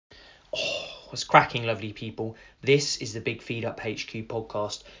What's cracking, lovely people? This is the Big Feed Up HQ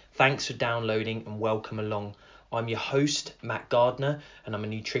podcast. Thanks for downloading and welcome along. I'm your host, Matt Gardner, and I'm a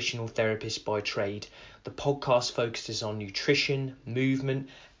nutritional therapist by trade. The podcast focuses on nutrition, movement,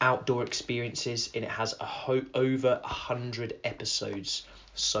 outdoor experiences, and it has over 100 episodes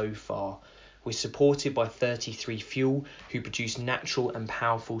so far. We're supported by 33 Fuel, who produce natural and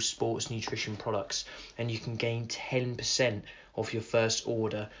powerful sports nutrition products, and you can gain 10% off your first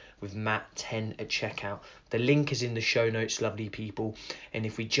order with Matt10 at checkout. The link is in the show notes, lovely people. And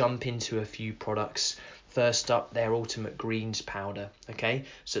if we jump into a few products, first up, their Ultimate Greens powder. Okay,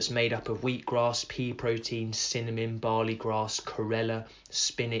 so it's made up of wheatgrass, pea protein, cinnamon, barley grass, chlorella,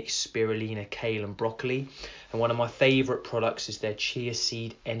 spinach, spirulina, kale, and broccoli. And one of my favourite products is their chia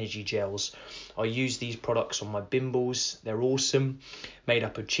seed energy gels. I use these products on my Bimbles. They're awesome. Made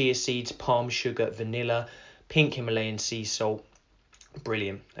up of chia seeds, palm sugar, vanilla, pink Himalayan sea salt.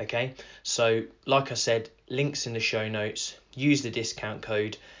 Brilliant. Okay, so like I said, links in the show notes. Use the discount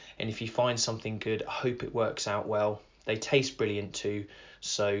code, and if you find something good, I hope it works out well. They taste brilliant too,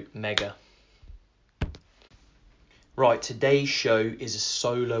 so mega. Right, today's show is a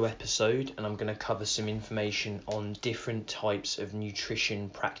solo episode, and I'm going to cover some information on different types of nutrition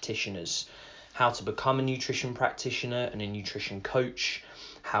practitioners, how to become a nutrition practitioner and a nutrition coach,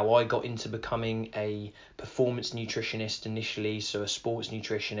 how I got into becoming a performance nutritionist initially, so a sports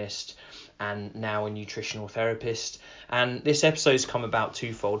nutritionist, and now a nutritional therapist. And this episode's come about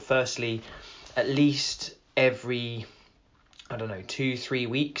twofold. Firstly, at least every, 2-3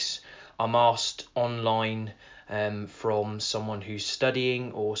 weeks, I'm asked online from someone who's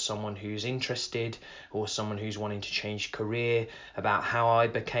studying or someone who's interested or someone who's wanting to change career about how I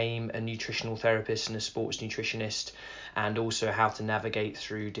became a nutritional therapist and a sports nutritionist, and also how to navigate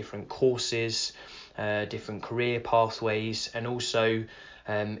through different courses, different career pathways, and also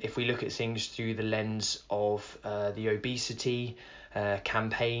if we look at things through the lens of the obesity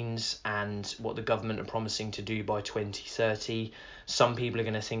campaigns and what the government are promising to do by 2030. Some people are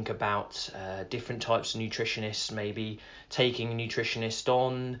going to think about different types of nutritionists, maybe taking a nutritionist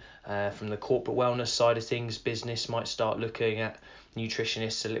on from the corporate wellness side of things. Business might start looking at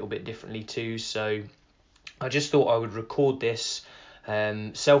nutritionists a little bit differently too. So I just thought I would record this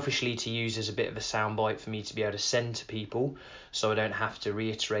selfishly to use as a bit of a soundbite for me to be able to send to people, so I don't have to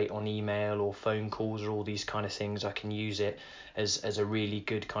reiterate on email or phone calls or all these kind of things. I can use it as a really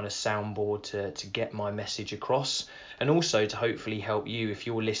good kind of soundboard to get my message across, and also to hopefully help you if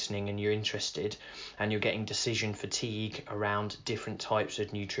you're listening and you're interested and you're getting decision fatigue around different types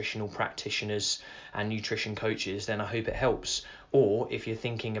of nutritional practitioners and nutrition coaches. Then I hope it helps. Or if you're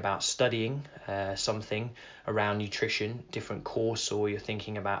thinking about studying something around nutrition, different course, or you're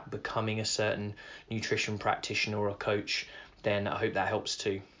thinking about becoming a certain nutrition practitioner or a coach, then I hope that helps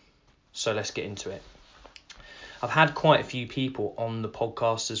too. So let's get into it. I've had quite a few people on the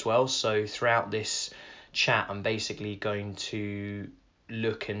podcast as well, so throughout this chat I'm basically going to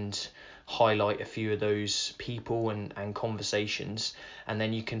look and highlight a few of those people and conversations, and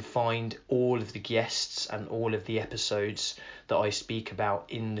then you can find all of the guests and all of the episodes that I speak about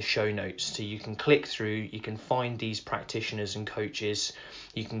in the show notes. So you can click through, you can find these practitioners and coaches,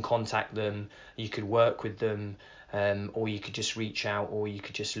 you can contact them, you could work with them, or you could just reach out, or you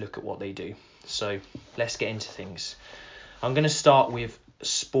could just look at what they do. So let's get into things. I'm going to start with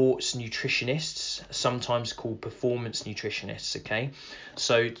sports nutritionists, sometimes called performance nutritionists. Okay,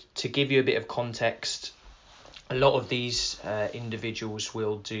 so to give you a bit of context, a lot of these individuals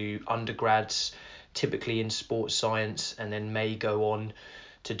will do undergrads, typically in sports science, and then may go on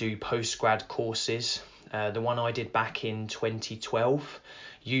to do postgrad courses. The one I did back in 2012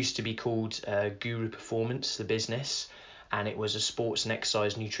 used to be called Guru Performance, the business, and it was a sports and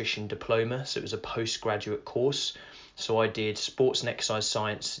exercise nutrition diploma, so it was a postgraduate course. So I did sports and exercise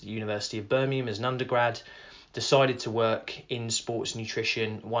science at the University of Birmingham as an undergrad, decided to work in sports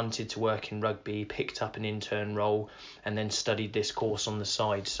nutrition, wanted to work in rugby, picked up an intern role, and then studied this course on the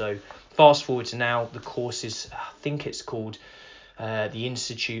side. So fast forward to now, the course is, I think it's called the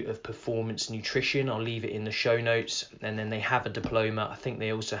Institute of Performance Nutrition. I'll leave it in the show notes. And then they have a diploma. I think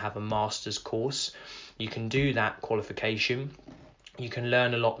they also have a master's course. You can do that qualification. You can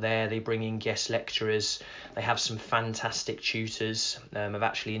learn a lot there. They bring in guest lecturers. They have some fantastic tutors. I've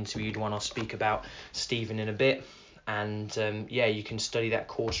actually interviewed one I'll speak about, Stephen, in a bit. And you can study that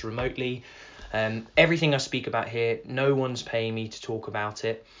course remotely. Everything I speak about here, no one's paying me to talk about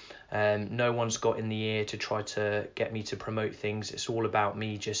it. No one's got in the ear to try to get me to promote things. It's all about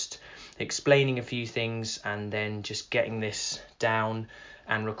me just explaining a few things and then just getting this down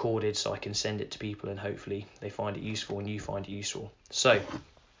and recorded so I can send it to people, and hopefully they find it useful and you find it useful. So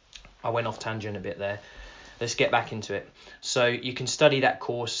I went off tangent a bit there. Let's get back into it. So you can study that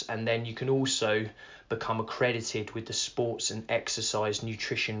course, and then you can also become accredited with the Sports and Exercise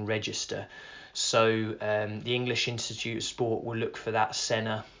Nutrition Register. So the English Institute of Sport will look for that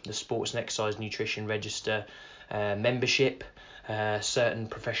SENA, the Sports and Exercise Nutrition Register membership. Certain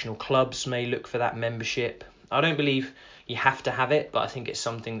professional clubs may look for that membership. I don't believe you have to have it, but I think it's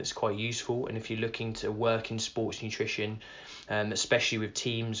something that's quite useful. And if you're looking to work in sports nutrition, especially with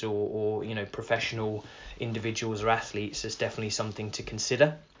teams or professional individuals or athletes, it's definitely something to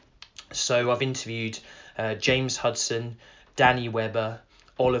consider. So I've interviewed James Hudson, Danny Webber,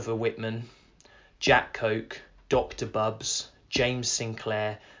 Oliver Whitman, Jack Coke, Dr. Bubbs, James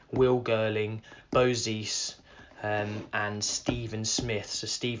Sinclair, Will Gerling, Bo Zeese, and Stephen Smith. So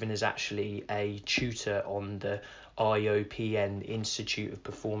Stephen is actually a tutor on the IOPN Institute of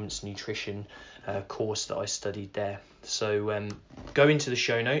Performance Nutrition course that I studied there. So go into the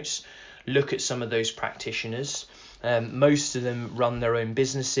show notes, look at some of those practitioners. Most of them run their own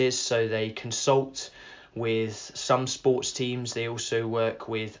businesses, so they consult with some sports teams. They also work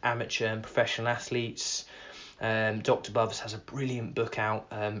with amateur and professional athletes. Dr. Bubbs has a brilliant book out,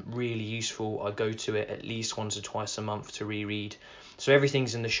 really useful. I go to it at least once or twice a month to reread. So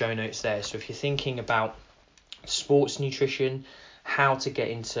everything's in the show notes there. So if you're thinking about sports nutrition, how to get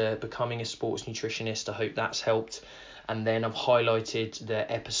into becoming a sports nutritionist, I hope that's helped. And then I've highlighted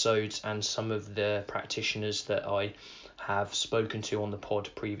the episodes and some of the practitioners that I have spoken to on the pod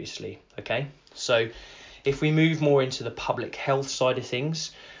previously. Okay, so if we move more into the public health side of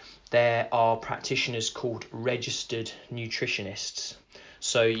things, there are practitioners called registered nutritionists.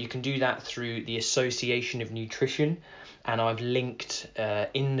 So you can do that through the Association of Nutrition, and I've linked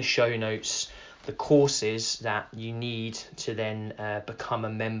in the show notes the courses that you need to then become a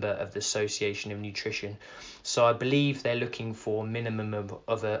member of the Association of Nutrition. So I believe they're looking for a minimum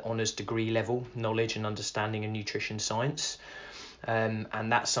of an honours degree level knowledge and understanding of nutrition science.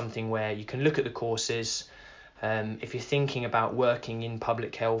 And that's something where you can look at the courses. If you're thinking about working in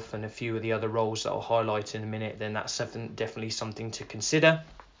public health and a few of the other roles that I'll highlight in a minute, then that's definitely something to consider.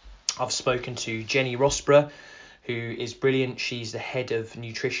 I've spoken to Jenny Rossborough, who is brilliant. She's the head of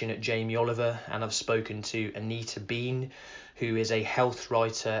nutrition at Jamie Oliver. And I've spoken to Anita Bean, who is a health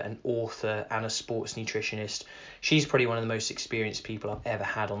writer, an author, and a sports nutritionist. She's probably one of the most experienced people I've ever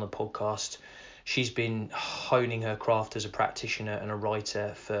had on the podcast. She's been honing her craft as a practitioner and a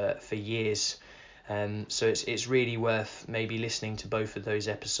writer for years. So it's really worth maybe listening to both of those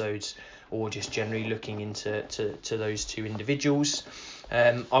episodes, or just generally looking into those two individuals.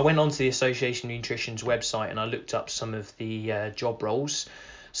 I went onto the Association of Nutrition's website and I looked up some of the job roles.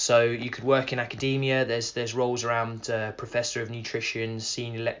 So you could work in academia. There's roles around Professor of Nutrition,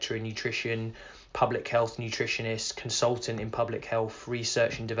 Senior Lecturer in Nutrition, Public Health Nutritionist, Consultant in Public Health,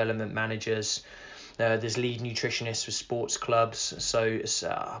 Research and Development Managers. There's lead nutritionists for sports clubs. So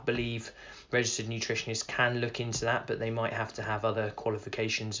I believe registered nutritionists can look into that, but they might have to have other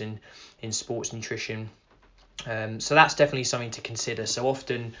qualifications in sports nutrition. So that's definitely something to consider. So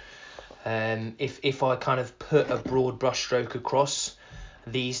often, if I kind of put a broad brushstroke across,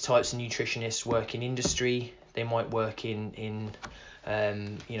 these types of nutritionists work in industry. They might work in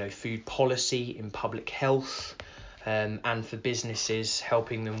food policy, in public health, and for businesses,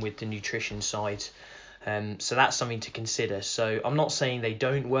 helping them with the nutrition side. So that's something to consider. So I'm not saying they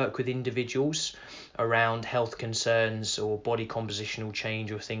don't work with individuals around health concerns or body compositional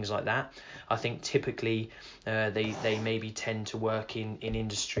change or things like that. I think typically they maybe tend to work in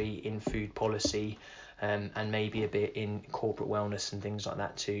industry, in food policy, and maybe a bit in corporate wellness and things like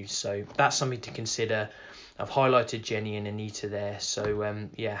that too. So that's something to consider. I've highlighted Jenny and Anita there. So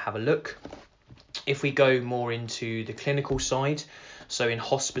have a look. If we go more into the clinical side, so in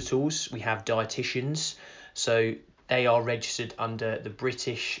hospitals, we have dietitians. So they are registered under the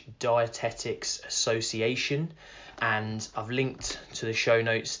British Dietetics Association. And I've linked to the show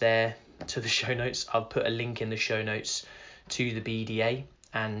notes there, I'll put a link in the show notes to the BDA.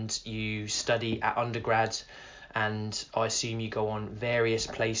 And you study at undergrad, and I assume you go on various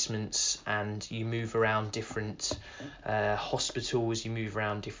placements and you move around different hospitals, you move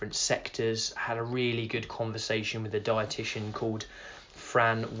around different sectors. I had a really good conversation with a dietitian called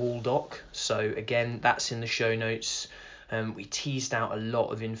Fran Waldock. So again, that's in the show notes. We teased out a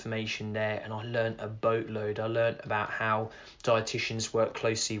lot of information there, and I learned a boatload. I learned about how dietitians work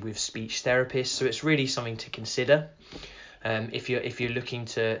closely with speech therapists. So it's really something to consider. If you're looking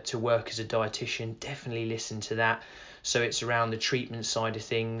to work as a dietitian, definitely listen to that. So it's around the treatment side of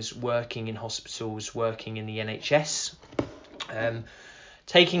things, working in hospitals, working in the NHS.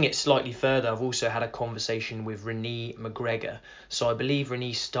 Taking it slightly further, I've also had a conversation with Renee McGregor. So I believe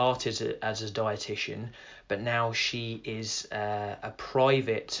Renee started as a dietitian, but now she is a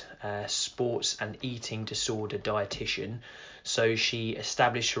private sports and eating disorder dietitian. So she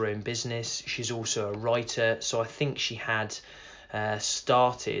established her own business. She's also a writer. So I think she had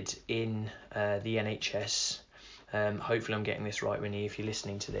started in the NHS. Hopefully I'm getting this right, Renee, if you're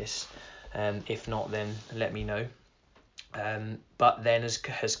listening to this. If not, then let me know. But then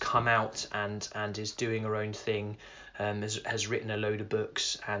has come out and is doing her own thing, has written a load of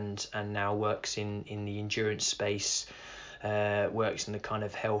books and now works in the endurance space, works in the kind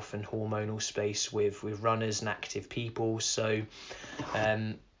of health and hormonal space with runners and active people. So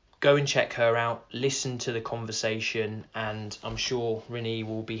go and check her out, listen to the conversation, and I'm sure Renee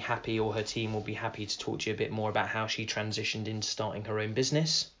will be happy, or her team will be happy, to talk to you a bit more about how she transitioned into starting her own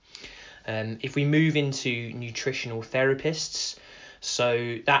business. If we move into nutritional therapists,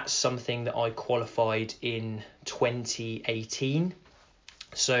 so that's something that I qualified in 2018.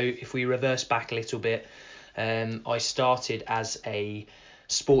 So if we reverse back a little bit, I started as a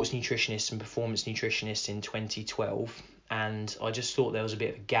sports nutritionist and performance nutritionist in 2012, and I just thought there was a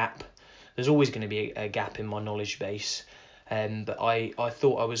bit of a gap. There's always going to be a gap in my knowledge base, but I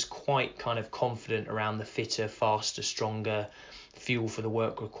thought I was quite kind of confident around the fitter, faster, stronger, fuel for the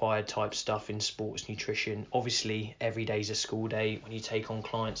work required type stuff in sports nutrition. Obviously every day's a school day. When you take on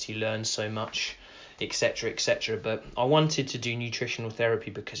clients, you learn so much, etc. But I wanted to do nutritional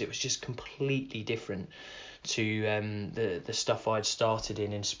therapy because it was just completely different to the stuff I'd started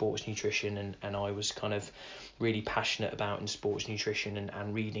in sports nutrition, and I was kind of really passionate about in sports nutrition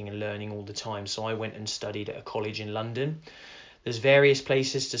and reading and learning all the time. So I went and studied at a college in London. There's various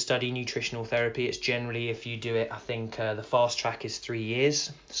places to study nutritional therapy. It's generally, if you do it, I think the fast track is 3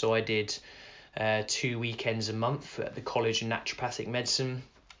 years. So I did 2 weekends a month at the College of Naturopathic Medicine.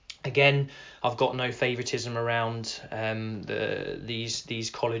 Again, I've got no favoritism around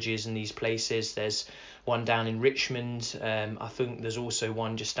these colleges and these places. There's one down in Richmond. I think there's also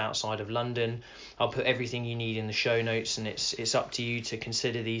one just outside of London. I'll put everything you need in the show notes, and it's up to you to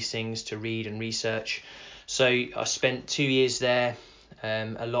consider these things, to read and research. So I spent 2 years there,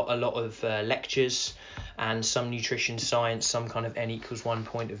 a lot of lectures and some nutrition science, some kind of N=1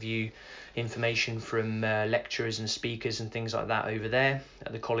 point of view information from lecturers and speakers and things like that over there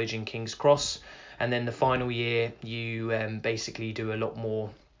at the college in King's Cross. And then the final year, you basically do a lot more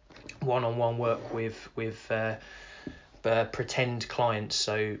one-on-one work with pretend clients.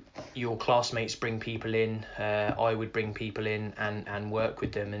 So your classmates bring people in, I would bring people in and work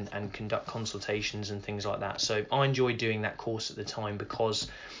with them and conduct consultations and things like that. So I enjoyed doing that course at the time because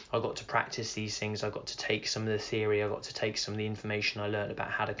I got to practice these things. I got to take some of the theory, I got to take some of the information I learned about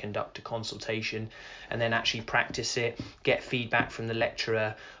how to conduct a consultation, and then actually practice it, get feedback from the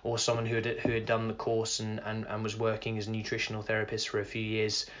lecturer or someone who had done the course and was working as a nutritional therapist for a few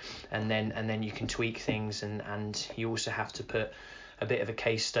years, and then you can tweak things, and you also have to put a bit of a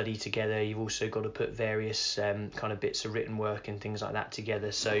case study together. You've also got to put various kind of bits of written work and things like that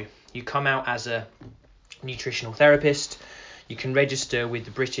together. So you come out as a nutritional therapist. You can register with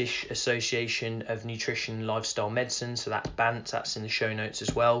the British Association of Nutrition and Lifestyle Medicine, so that's BANT, that's in the show notes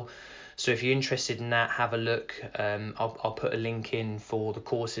as well. So if you're interested in that, have a look. I'll put a link in for the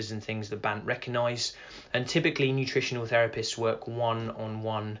courses and things that BANT recognise. And typically nutritional therapists work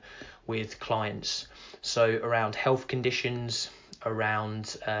one-on-one with clients. So around health conditions,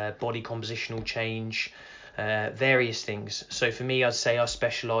 around body compositional change, various things. So for me, I'd say I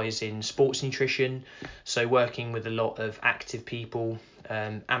specialise in sports nutrition, so working with a lot of active people,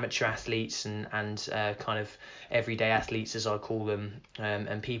 amateur athletes and kind of everyday athletes, as I call them,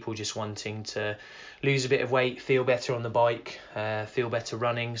 and people just wanting to lose a bit of weight, feel better on the bike, feel better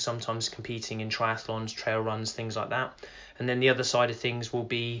running, sometimes competing in triathlons, trail runs, things like that. And then the other side of things will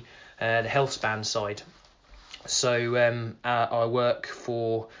be the health span side. So I work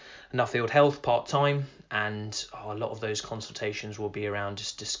for Nuffield Health part-time, and a lot of those consultations will be around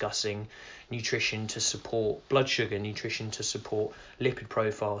just discussing nutrition to support blood sugar, nutrition to support lipid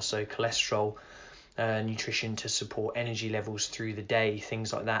profile, so cholesterol, nutrition to support energy levels through the day,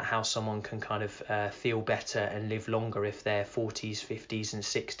 things like that, how someone can kind of feel better and live longer if they're 40s, 50s and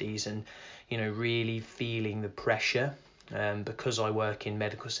 60s, and really feeling the pressure. Because I work in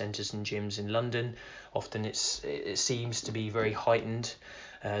medical centres and gyms in London, often it seems to be very heightened,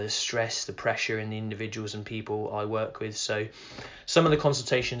 the stress, the pressure in the individuals and people I work with. So some of the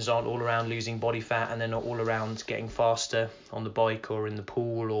consultations aren't all around losing body fat, and they're not all around getting faster on the bike or in the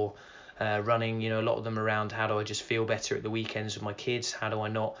pool or running. A lot of them around how do I just feel better at the weekends with my kids, how do I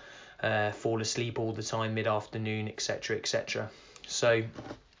not fall asleep all the time mid-afternoon, etc. So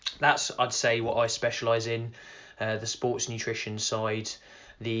that's, I'd say, what I specialise in, the sports nutrition side,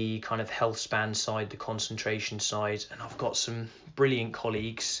 the kind of health span side, the concentration side, and I've got some brilliant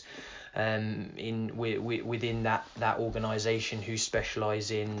colleagues within that organisation who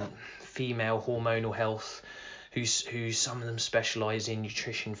specialise in female hormonal health, who some of them specialise in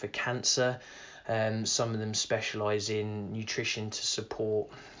nutrition for cancer. Some of them specialise in nutrition to support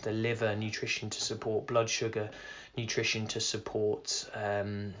the liver, nutrition to support blood sugar, nutrition to support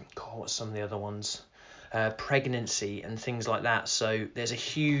what's some of the other ones? Pregnancy and things like that. So there's a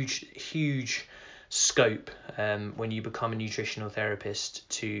huge scope when you become a nutritional therapist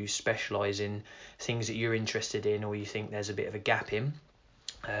to specialise in things that you're interested in or you think there's a bit of a gap in.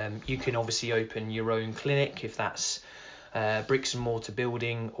 You can obviously open your own clinic if that's bricks and mortar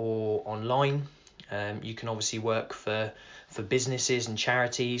building or online. You can obviously work for businesses and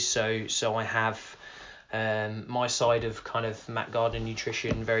charities. So I have my side of kind of Matt Gardner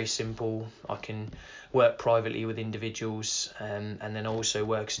Nutrition, very simple. I can work privately with individuals, and then also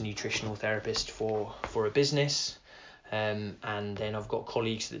work as a nutritional therapist for a business. And then I've got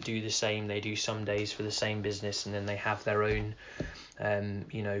colleagues that do the same. They do some days for the same business, and then they have their own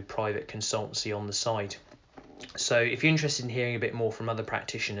private consultancy on the side. So if you're interested in hearing a bit more from other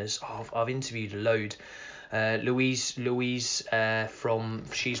practitioners, I've interviewed a load. Louise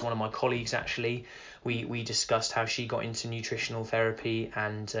she's one of my colleagues actually. We discussed how she got into nutritional therapy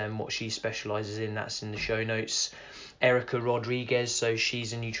and what she specialises in. That's in the show notes. Erica Rodriguez, so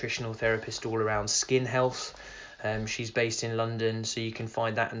she's a nutritional therapist all around skin health. She's based in London, so you can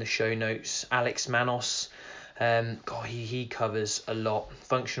find that in the show notes. Alex Manos, he covers a lot.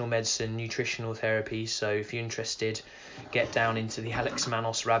 Functional medicine, nutritional therapy. So if you're interested, get down into the Alex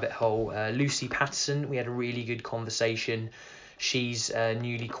Manos rabbit hole. Lucy Patterson, we had a really good conversation. She's a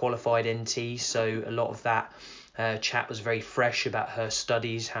newly qualified NT, so a lot of that chat was very fresh about her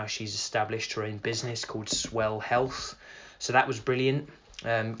studies, how she's established her own business called Swell Health. So that was brilliant.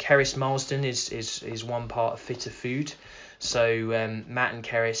 Keris Marsden is one part of Fitter Food. So Matt and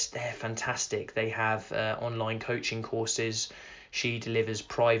Keris, they're fantastic. They have online coaching courses. She delivers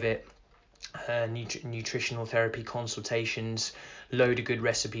private nutritional therapy consultations, load of good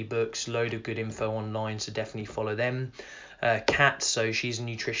recipe books, load of good info online, so definitely follow them. Kat, so she's a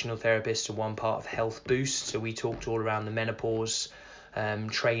nutritional therapist and one part of Health Boost, so we talked all around the menopause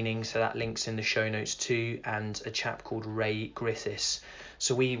training, so that links in the show notes too. And a chap called Ray Griffiths,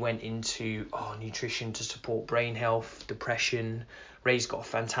 so we went into nutrition to support brain health, depression. Ray's got a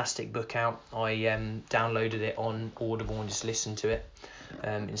fantastic book out. I downloaded it on Audible and just listened to it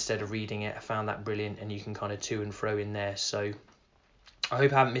instead of reading it. I found that brilliant, and you can kind of to and fro in there. So I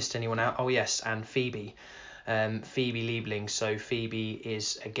hope I haven't missed anyone out. Oh yes, and Phoebe Liebling. So Phoebe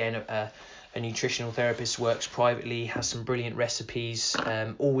is again a nutritional therapist, works privately, has some brilliant recipes,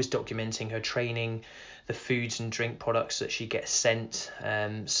 always documenting her training, the foods and drink products that she gets sent.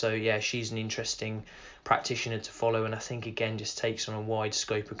 So yeah, she's an interesting practitioner to follow, and I think again just takes on a wide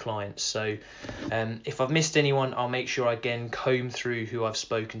scope of clients. So if I've missed anyone, I'll make sure I again comb through who I've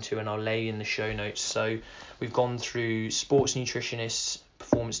spoken to, and I'll lay in the show notes. So we've gone through sports nutritionists,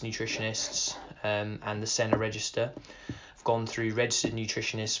 performance nutritionists, and the Senna Register. I've gone through registered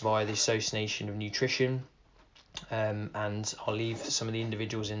nutritionists via the Association of Nutrition, and I'll leave some of the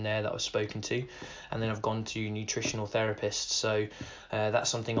individuals in there that I've spoken to, and then I've gone to nutritional therapists. So that's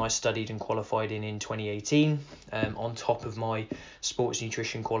something I studied and qualified in 2018, on top of my sports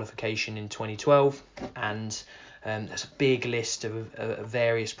nutrition qualification in 2012, and there's a big list of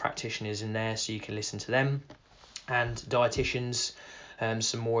various practitioners in there, so you can listen to them, and dietitians,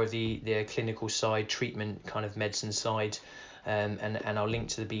 some more of the clinical side, treatment kind of medicine side. And I'll link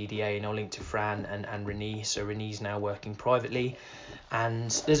to the BDA, and I'll link to Fran and Renee. So Renee's now working privately,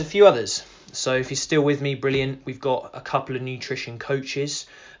 and there's a few others. So if you're still with me, brilliant. We've got a couple of nutrition coaches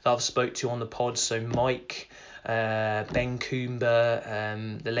that I've spoke to on the pod. So Mike, Ben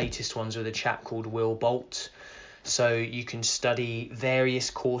Coomber, the latest ones with a chap called Will Bolt. So you can study various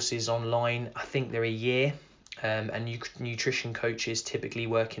courses online. I think they're a year. And nutrition coaches typically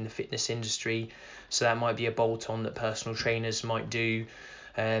work in the fitness industry, so that might be a bolt-on that personal trainers might do.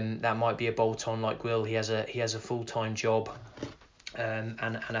 That might be a bolt-on like Will. He has a full-time job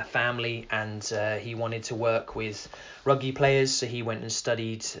and a family, and he wanted to work with rugby players, so he went and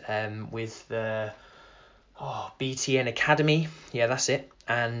studied with the BTN Academy. Yeah, that's it.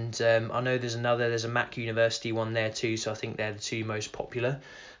 And I know there's a Mac University one there too, so I think they're the two most popular.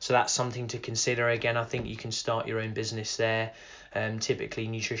 So that's something to consider. Again, I think you can start your own business there. Typically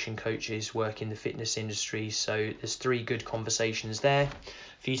nutrition coaches work in the fitness industry, so there's 3 good conversations there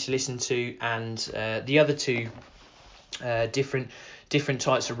for you to listen to. And the other 2 different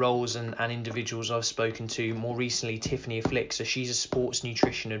types of roles and individuals I've spoken to. More recently, Tiffany Flick, so she's a sports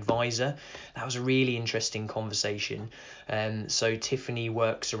nutrition advisor. That was a really interesting conversation. So Tiffany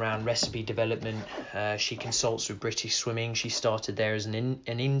works around recipe development. She consults with British Swimming. She started there as an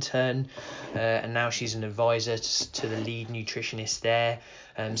intern, and now she's an advisor to the lead nutritionist there.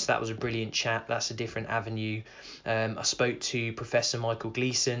 So that was a brilliant chat. That's a different avenue. I spoke to Professor Michael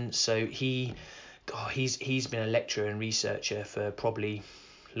Gleason. So he's been a lecturer and researcher for probably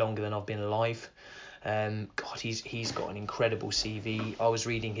longer than I've been alive. He's got an incredible CV. I was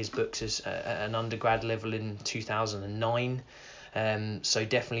reading his books as at an undergrad level in 2009. So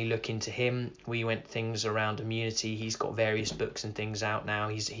definitely look into him. We went things around immunity. He's got various books and things out now.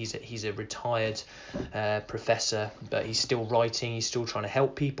 He's a retired professor, but he's still writing. He's still trying to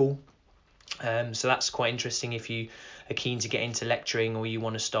help people. So that's quite interesting if you are keen to get into lecturing, or you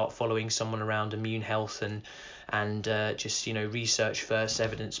want to start following someone around immune health and just research first,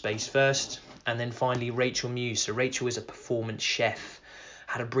 evidence-based first. And then finally, Rachel Muse. So Rachel is a performance chef.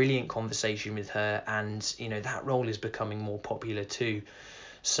 Had a brilliant conversation with her, and that role is becoming more popular too.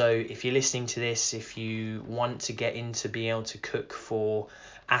 So if you're listening to this, if you want to get into being able to cook for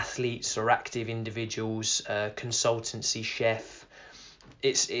athletes or active individuals, consultancy chef,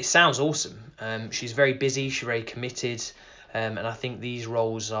 it sounds awesome. She's very busy, she's very committed, and I think these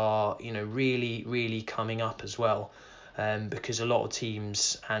roles are really, really coming up as well, because a lot of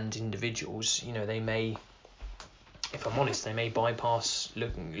teams and individuals, they may, if I'm honest, they may bypass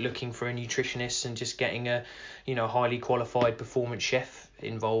looking for a nutritionist and just getting a highly qualified performance chef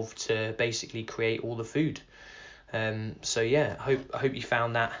involved to basically create all the food. So yeah, I hope you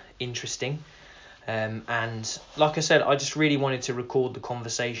found that interesting. And like I said, I just really wanted to record the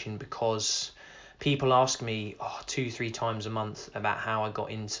conversation because people ask me 2-3 times a month about how I got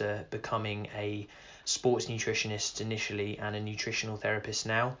into becoming a sports nutritionist initially and a nutritional therapist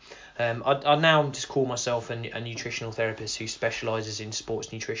now. I now just call myself a nutritional therapist who specialises in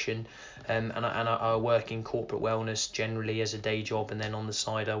sports nutrition, and I work in corporate wellness generally as a day job, and then on the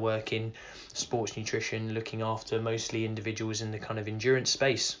side I work in sports nutrition, looking after mostly individuals in the kind of endurance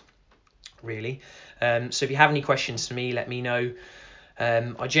space, really. So if you have any questions for me, let me know.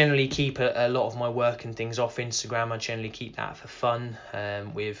 I generally keep a lot of my work and things off Instagram. I generally keep that for fun,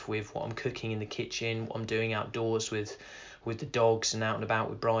 with what I'm cooking in the kitchen, what I'm doing outdoors with the dogs and out and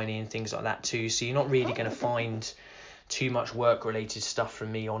about with Bryony and things like that too. So you're not really going to find too much work related stuff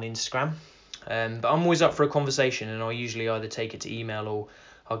from me on Instagram. But I'm always up for a conversation, and I'll usually either take it to email or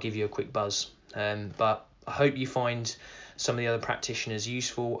I'll give you a quick buzz. But I hope you find some of the other practitioners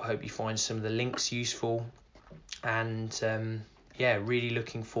useful. I hope you find some of the links useful, and really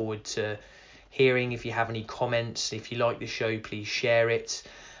looking forward to hearing if you have any comments. If you like the show, please share it,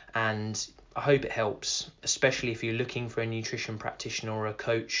 and I hope it helps, especially if you're looking for a nutrition practitioner or a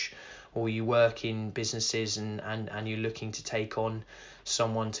coach, or you work in businesses and you're looking to take on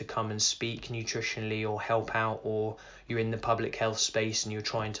someone to come and speak nutritionally or help out, or you're in the public health space and you're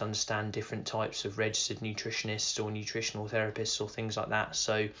trying to understand different types of registered nutritionists or nutritional therapists or things like that.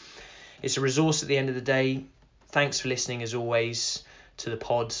 So it's a resource at the end of the day. Thanks for listening as always to the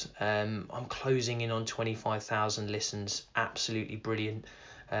pod. I'm closing in on 25,000 listens. Absolutely brilliant.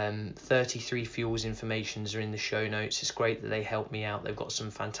 33 Fuels informations are in the show notes. It's great that they help me out. They've got some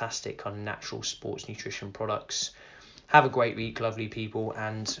fantastic kind of natural sports nutrition products. Have a great week, lovely people,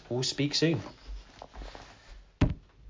 and we'll speak soon.